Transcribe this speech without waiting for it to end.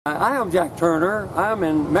I am Jack Turner. I'm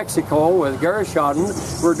in Mexico with Gary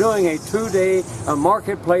Shodden. We're doing a two-day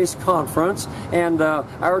marketplace conference, and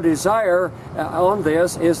our desire on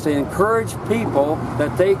this is to encourage people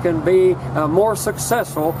that they can be more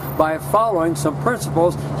successful by following some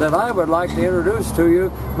principles that I would like to introduce to you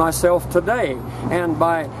myself today. And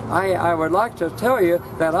I would like to tell you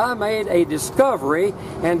that I made a discovery,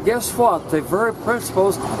 and guess what? The very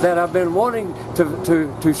principles that I've been wanting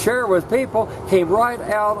to share with people came right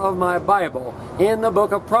out of my Bible in the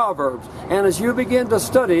book of Proverbs. And as you begin to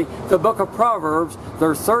study the book of Proverbs,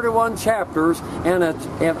 there's 31 chapters, and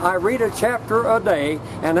I read a chapter a day,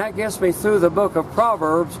 and that gets me through the book of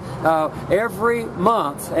Proverbs every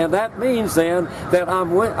month. And that means then that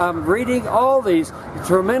I'm reading all these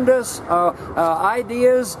tremendous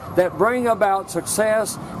ideas that bring about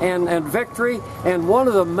success and victory. And one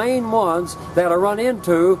of the main ones that I run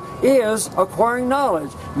into is acquiring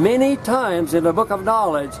knowledge. Many times in the book of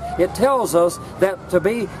knowledge, it tells us that to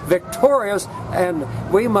be victorious, and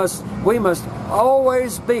we must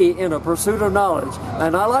always be in a pursuit of knowledge.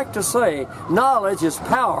 And I like to say, knowledge is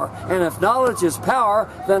power. And if knowledge is power,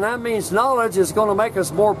 then that means knowledge is going to make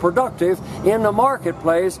us more productive in the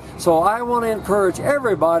marketplace. So I want to encourage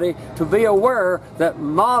everybody to be aware that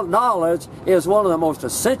knowledge is one of the most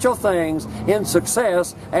essential things in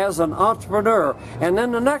success as an entrepreneur. And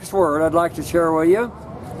then the next word I'd like to share with you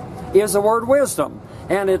is the word wisdom.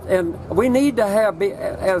 And we need to have,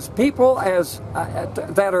 as people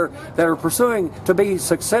that are pursuing to be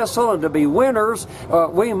successful and to be winners,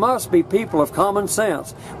 we must be people of common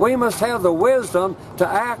sense. We must have the wisdom to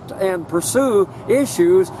act and pursue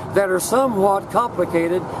issues that are somewhat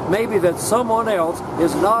complicated, maybe that someone else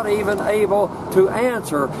is not even able to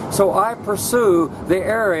answer. So I pursue the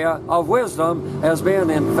area of wisdom as being an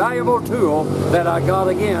invaluable tool that I got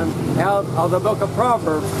again out of the book of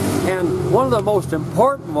Proverbs. And one of the most important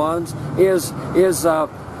ones is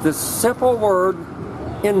the simple word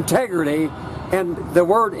integrity. And the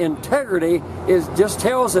word integrity just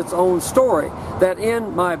tells its own story. That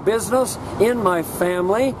in my business, in my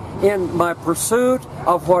family, in my pursuit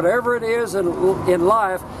of whatever it is in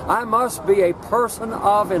life, I must be a person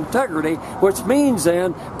of integrity, which means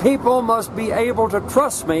then people must be able to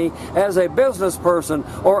trust me as a business person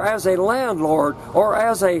or as a landlord or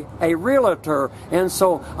as a realtor. And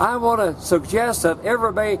so I want to suggest that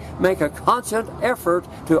everybody make a conscious effort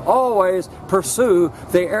to always pursue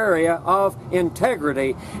the area of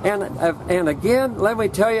integrity. And again, let me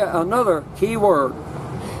tell you another key word.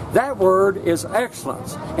 That word is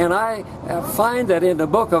excellence. And I find that in the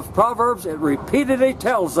book of Proverbs, it repeatedly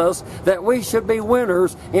tells us that we should be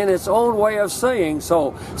winners in its own way of saying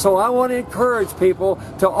so. So I want to encourage people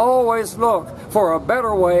to always look for a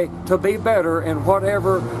better way to be better in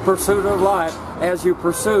whatever pursuit of life as you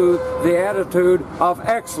pursue the attitude of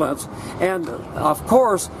excellence. And of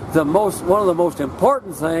course, one of the most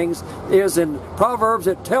important things is in Proverbs,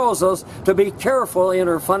 it tells us to be careful in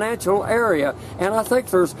our financial area. And I think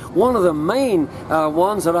there's one of the main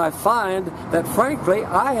ones that I find that frankly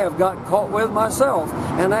I have got caught with myself,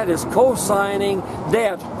 and that is co-signing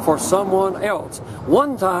debt for someone else.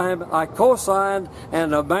 One time I co-signed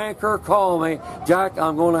and the banker called me, Jack,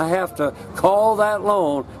 I'm going to have to call that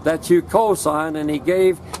loan that you co-signed, and he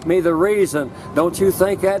gave me the reason. Don't you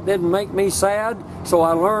think that didn't make me sad? So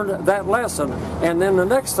I learned that lesson. And then the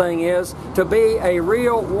next thing is to be a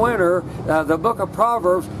real winner. The book of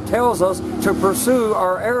Proverbs tells us to pursue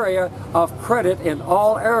our area of credit in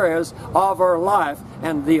all areas of our life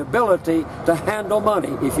and the ability to handle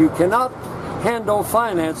money. If you cannot handle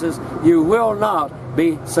finances, you will not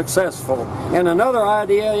be successful. And another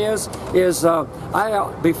idea is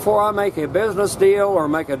before I make a business deal or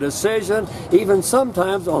make a decision, even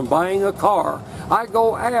sometimes on buying a car, I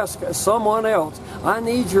go ask someone else, I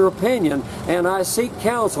need your opinion, and I seek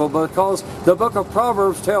counsel, because the book of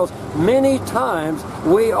Proverbs tells many times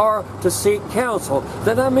we are to seek counsel.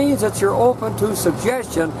 Then that means that you're open to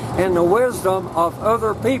suggestion and the wisdom of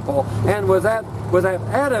other people. And with that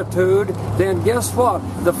attitude, then guess what?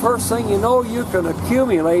 The first thing you know, you can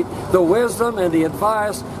accumulate the wisdom and the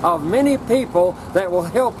advice of many people that will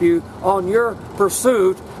help you on your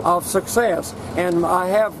pursuit of success. And I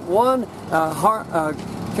have one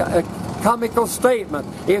comical statement.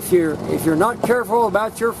 If you're not careful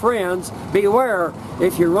about your friends, beware.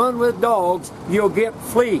 If you run with dogs, you'll get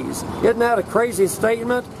fleas. Isn't that a crazy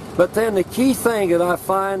statement? But then the key thing that I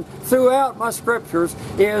find throughout my scriptures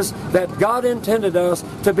is that God intended us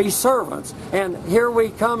to be servants. And here we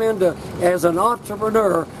come into, as an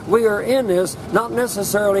entrepreneur, we are in this not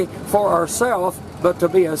necessarily for ourselves, but to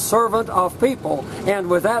be a servant of people. And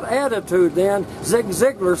with that attitude, then, Zig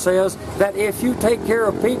Ziglar says that if you take care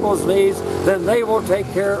of people's needs, then they will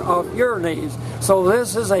take care of your needs. So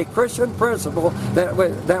this is a Christian principle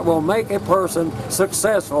that will make a person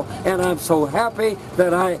successful. And I'm so happy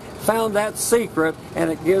that I found that secret, and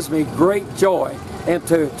it gives me great joy.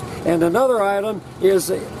 And another item is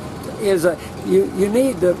you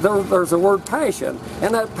need there's the word passion,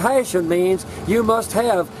 and that passion means you must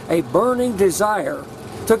have a burning desire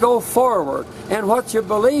to go forward, and what you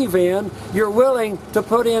believe in, you're willing to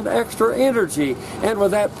put in extra energy. And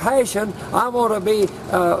with that passion, I want to be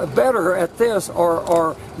better at this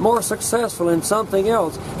or more successful in something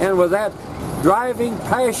else. And with that driving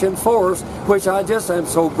passion force, which I just am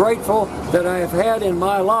so grateful that I have had in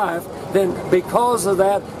my life, then because of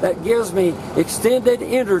that, that gives me extended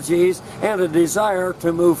energies and a desire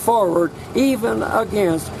to move forward even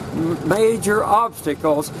against major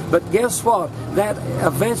obstacles. But guess what? That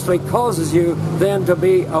eventually causes you then to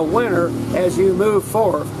be a winner as you move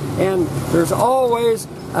forward. And there's always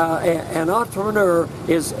an entrepreneur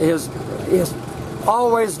is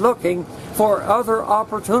always looking for other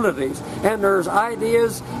opportunities, and there's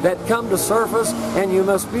ideas that come to surface, and you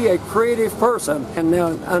must be a creative person. And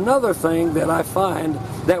now another thing that I find,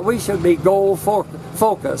 that we should be goal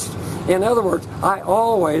focused. In other words, I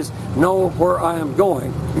always know where I am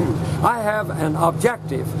going. I have an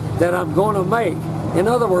objective that I'm going to make. In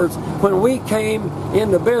other words, when we came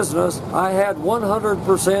into business, I had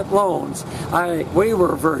 100% loans. We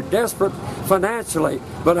were very desperate financially,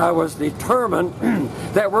 but I was determined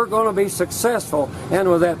that we're going to be successful. And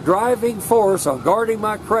with that driving force of guarding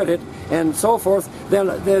my credit and so forth,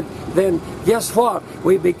 then guess what?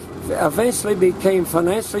 We eventually became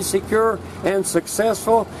financially secure and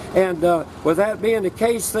successful. And with that being the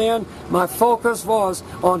case, then my focus was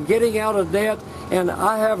on getting out of debt. And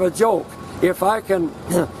I have a joke. If I can,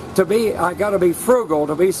 I got to be frugal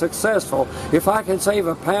to be successful. If I can save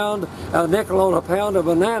a nickel on a pound of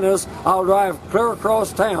bananas, I'll drive clear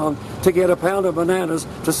across town to get a pound of bananas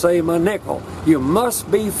to save my nickel. You must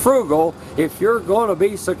be frugal if you're going to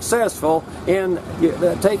be successful in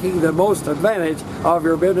taking the most advantage of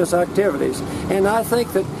your business activities. And I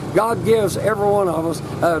think that God gives every one of us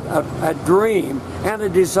a dream and a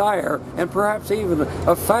desire, and perhaps even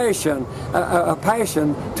a passion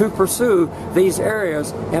to pursue these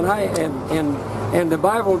areas. And the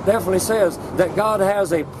Bible definitely says that God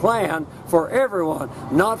has a plan for everyone,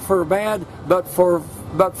 not for bad, but for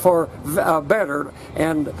better.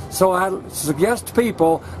 And so I suggest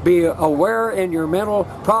people be aware in your mental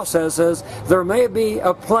processes. There may be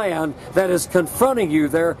a plan that is confronting you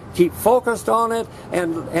there. Keep focused on it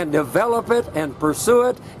and develop it and pursue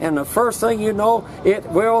it, and the first thing you know, it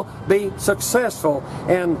will be successful.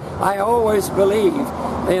 And I always believe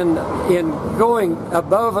in going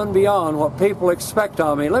above and beyond what people expect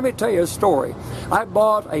of me. Let me tell you a story. I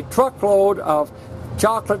bought a truckload of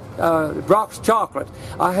Brach's chocolate.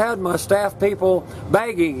 I had my staff people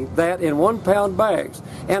bagging that in 1 pound bags,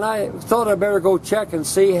 and I thought I'd better go check and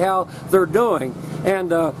see how they're doing.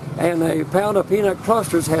 And a pound of peanut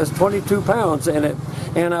clusters has 22 pounds in it.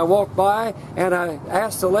 And I walked by and I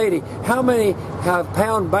asked the lady, how many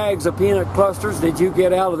pound bags of peanut clusters did you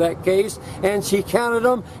get out of that case? And she counted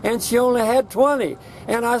them, and she only had 20.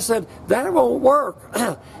 And I said, that won't work.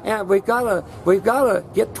 And we've got to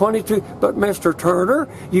get 22. But Mr. Turner,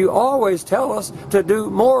 you always tell us to do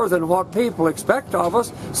more than what people expect of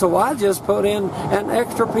us. So I just put in an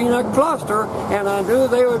extra peanut cluster, and I knew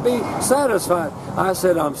they would be satisfied. I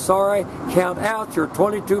said, I'm sorry, count out your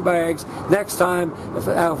 22 bags next time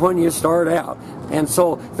when you start out. And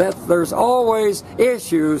so that there's always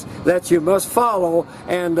issues that you must follow,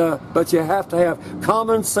 and but you have to have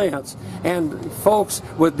common sense and folks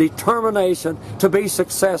with determination to be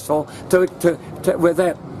successful, with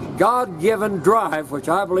that God-given drive, which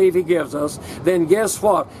I believe He gives us. Then guess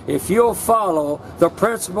what? If you'll follow the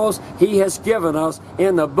principles He has given us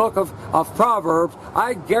in the book of Proverbs,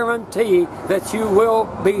 I guarantee that you will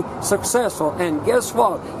be successful. And guess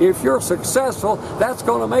what? If you're successful, that's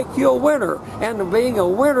going to make you a winner. And being a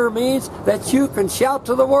winner means that you can shout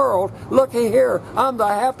to the world, looky here, I'm the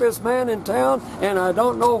happiest man in town, and I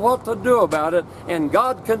don't know what to do about it. And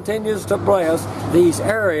God continues to bless these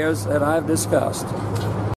areas that I've discussed.